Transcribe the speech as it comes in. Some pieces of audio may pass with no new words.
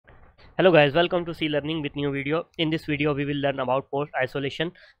Hello guys, welcome to C Learning with new video. In this video we will learn about port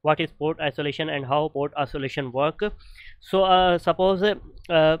isolation, what is port isolation and how port isolation work. So suppose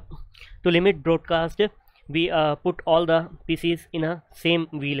to limit broadcast we put all the PCs in a same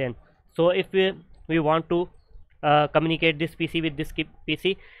VLAN. So if we want to communicate this PC with this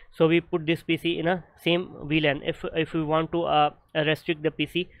PC, so we put this PC in a same VLAN. If we want to restrict the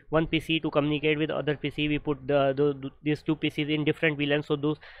PC, one PC to communicate with other PC, we put these two PCs in different VLANs, so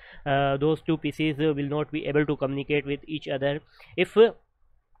those two PCs will not be able to communicate with each other. If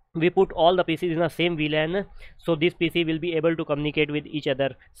we put all the PCs in the same VLAN, so this PC will be able to communicate with each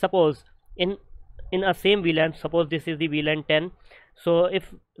other. Suppose in a same VLAN, suppose this is the VLAN 10. So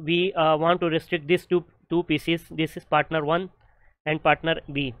if we want to restrict these two PCs, this is partner 1 and partner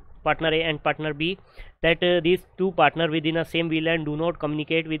B, partner A and partner B, that these two partner within a same VLAN do not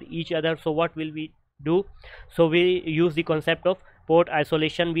communicate with each other. So what will we do? So we use the concept of port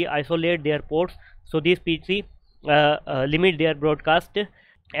isolation. We isolate their ports, so these PC limit their broadcast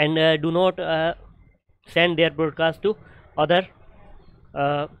and do not send their broadcast to other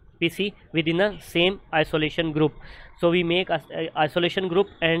PC within a same isolation group. So we make a isolation group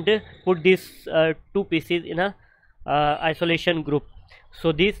and put these two PCs in a isolation group.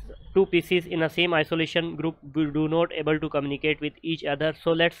 So these two PCs in a same isolation group will do not able to communicate with each other.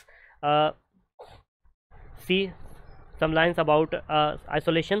 So let's see some lines about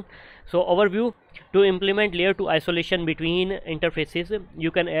isolation. So overview: to implement layer 2 isolation between interfaces, you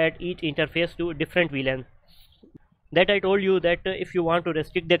can add each interface to different VLAN. That I told you that if you want to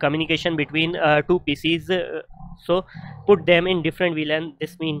restrict the communication between two PCs, so put them in different VLAN.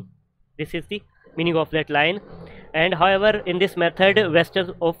 This is the meaning of that line. And however, in this method, wastage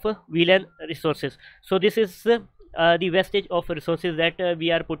of VLAN resources. So this is the wastage of resources, that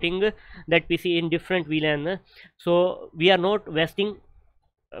we are putting that PC in different VLAN. So we are not wasting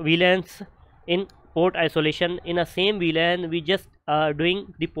VLANs in port isolation. In a same VLAN, we just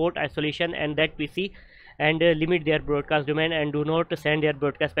doing the port isolation and that PC, and limit their broadcast domain and do not send their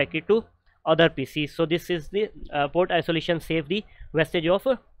broadcast packet to other PCs. So this is the port isolation save the wastage of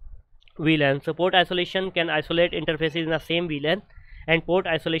VLAN. So port isolation can isolate interfaces in the same VLAN, and port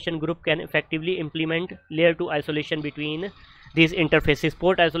isolation group can effectively implement layer 2 isolation between these interfaces.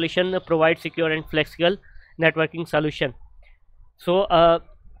 Port isolation provides secure and flexible networking solution. So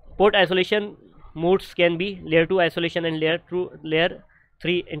port isolation modes can be layer 2 isolation and layer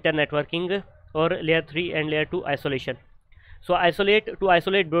 3 internetworking, or layer 3 and layer 2 isolation. So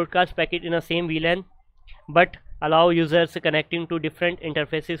isolate broadcast packet in a same VLAN, but allow users connecting to different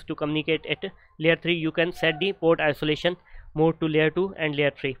interfaces to communicate at layer 3. You can set the port isolation mode to layer 2 and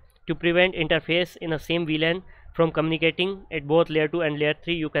layer 3 to prevent interface in a same VLAN from communicating at both layer 2 and layer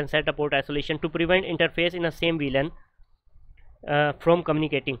 3. You can set a port isolation to prevent interface in a same VLAN from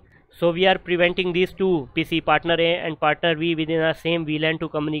communicating. So we are preventing these two PC, partner A and partner B, within a same VLAN to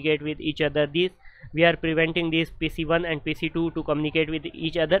communicate with each other. We are preventing these PC1 and PC2 to communicate with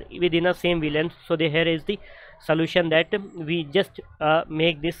each other within a same VLAN. So here is the solution, that we just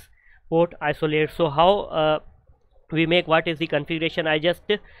make this port isolate. So how we make, what is the configuration? I just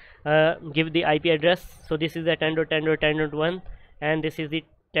give the IP address. So this is the 10.10.10.1 and this is the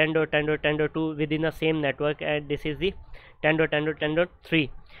 10.10.10.2 within the same network, and this is the 10.10.10.3.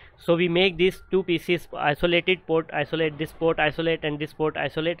 So we make these two PCs isolated, port isolate, this port isolate and this port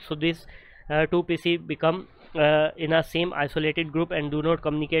isolate. So this two PC become in a same isolated group and do not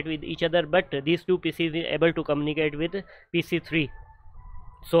communicate with each other, but these two PCs are able to communicate with PC3.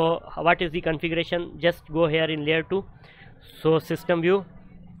 So what is the configuration? Just go here in layer 2. So system view,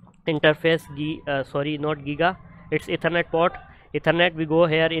 interface, sorry, not giga, it's Ethernet port. Ethernet, we go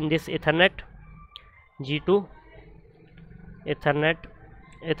here in this Ethernet G2, Ethernet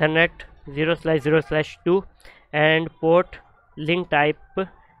 0/0/2, and port link type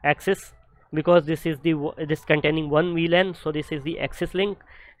access, because this is this containing one VLAN, so this is the access link,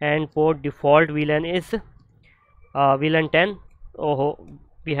 and port default VLAN is VLAN 10.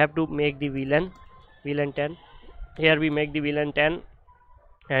 We have to make the VLAN 10. Here we make the VLAN 10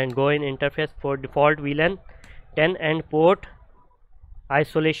 and go in interface for default VLAN 10 and port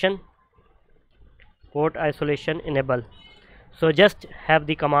isolation enable. So just have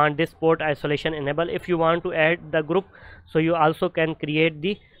the command this port isolation enable. If you want to add the group, so you also can create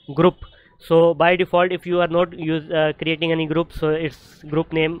the group. So by default, if you are not creating any group, so its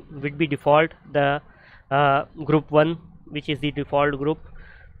group name would be default, the group 1, which is the default group.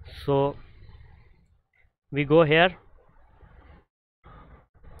 So we go here,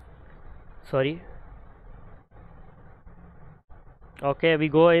 sorry, okay, we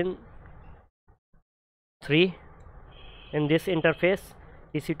go in 3 in this interface,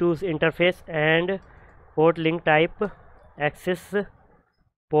 PC2's interface and port link type access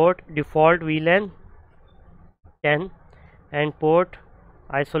port default VLAN 10 and port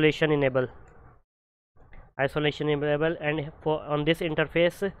isolation enable and for on this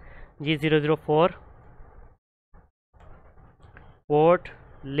interface G004 port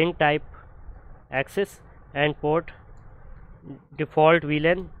link type access and port default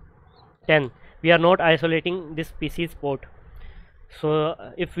VLAN 10. We are not isolating this PC's port, so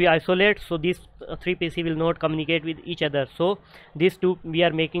if we isolate, so these three PC will not communicate with each other. So these two, we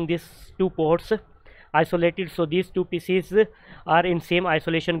are making these two ports isolated, so these two PCs are in same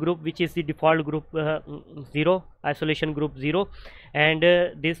isolation group, which is the default group 0, isolation group 0, and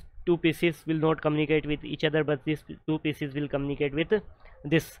these two PCs will not communicate with each other, but these two PCs will communicate with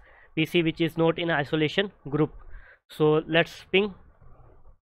this PC which is not in isolation group. So let's ping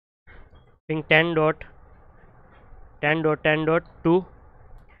 10.10.10.2,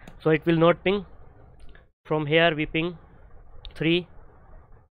 so it will not ping. From here we ping 3,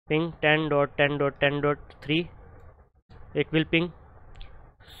 ping 10.10.10.3, it will ping.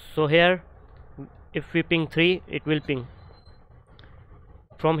 So here if we ping 3, it will ping.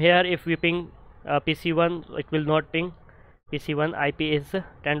 From here if we ping PC1, it will not ping. PC1 IP is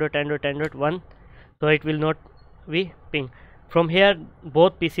 10.10.10.1, so it will not be ping. From here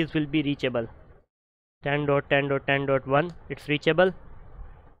both PCs will be reachable. 10.10.10.1 it's reachable,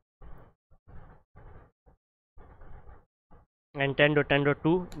 and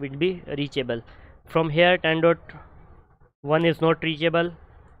 10.10.2 will be reachable. From here 10.1 is not reachable,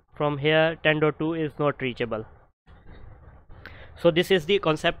 from here 10.2 is not reachable. So this is the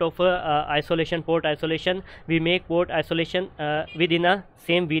concept of isolation, port isolation. We make port isolation within a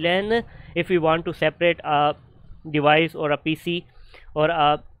same VLAN. If we want to separate a device or a PC or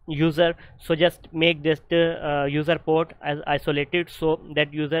a user, so just make this user port as isolated, so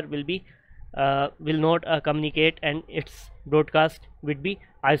that user will be will not communicate and its broadcast would be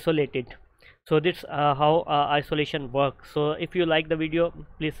isolated. So this how isolation works. So if you like the video,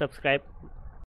 please subscribe.